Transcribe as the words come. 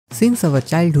Since our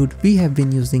childhood, we have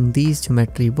been using these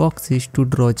geometry boxes to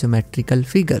draw geometrical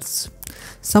figures.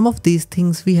 Some of these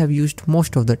things we have used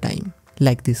most of the time,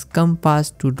 like this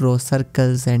compass to draw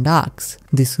circles and arcs,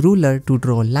 this ruler to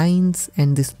draw lines,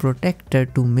 and this protractor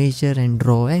to measure and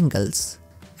draw angles.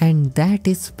 And that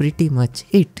is pretty much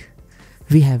it.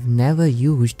 We have never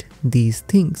used these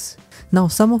things. Now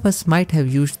some of us might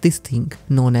have used this thing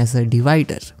known as a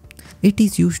divider. It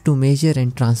is used to measure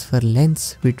and transfer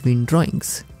lengths between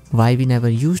drawings. Why we never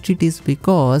used it is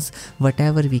because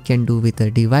whatever we can do with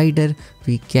a divider,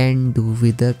 we can do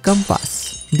with a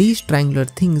compass. These triangular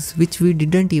things which we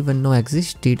didn't even know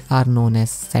existed are known as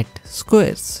set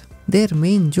squares. Their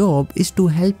main job is to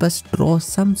help us draw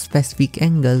some specific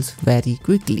angles very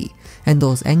quickly, and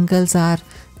those angles are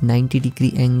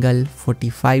 90-degree angle,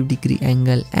 45-degree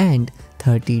angle and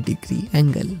 30-degree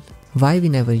angle. Why we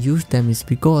never used them is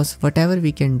because whatever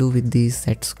we can do with these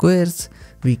set squares,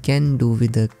 we can do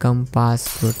with a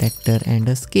compass, protractor and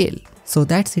a scale. So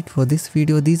that's it for this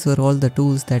video. These were all the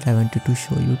tools that I wanted to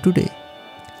show you today.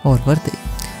 Or were they?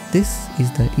 This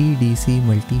is the EDC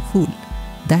multi-fool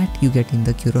that you get in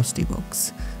the curiosity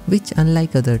box, which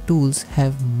unlike other tools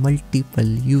have multiple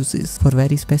uses for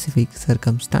very specific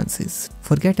circumstances.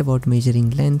 Forget about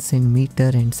measuring lengths in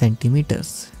meter and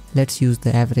centimeters. Let's use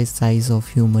the average size of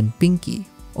human pinky.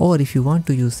 Or if you want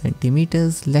to use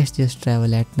centimeters, let's just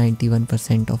travel at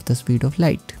 91% of the speed of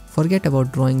light. Forget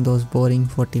about drawing those boring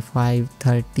 45,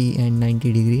 30 and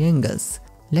 90 degree angles.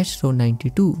 Let's draw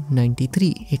 92,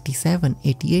 93, 87,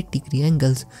 88 degree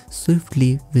angles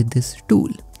swiftly with this tool.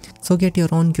 So get your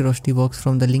own curiosity box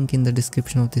from the link in the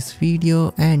description of this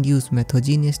video and use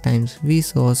mathogenius times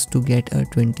Vsauce to get a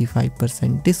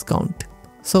 25% discount.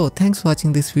 So thanks for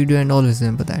watching this video, and always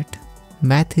remember that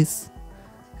math is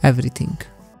everything.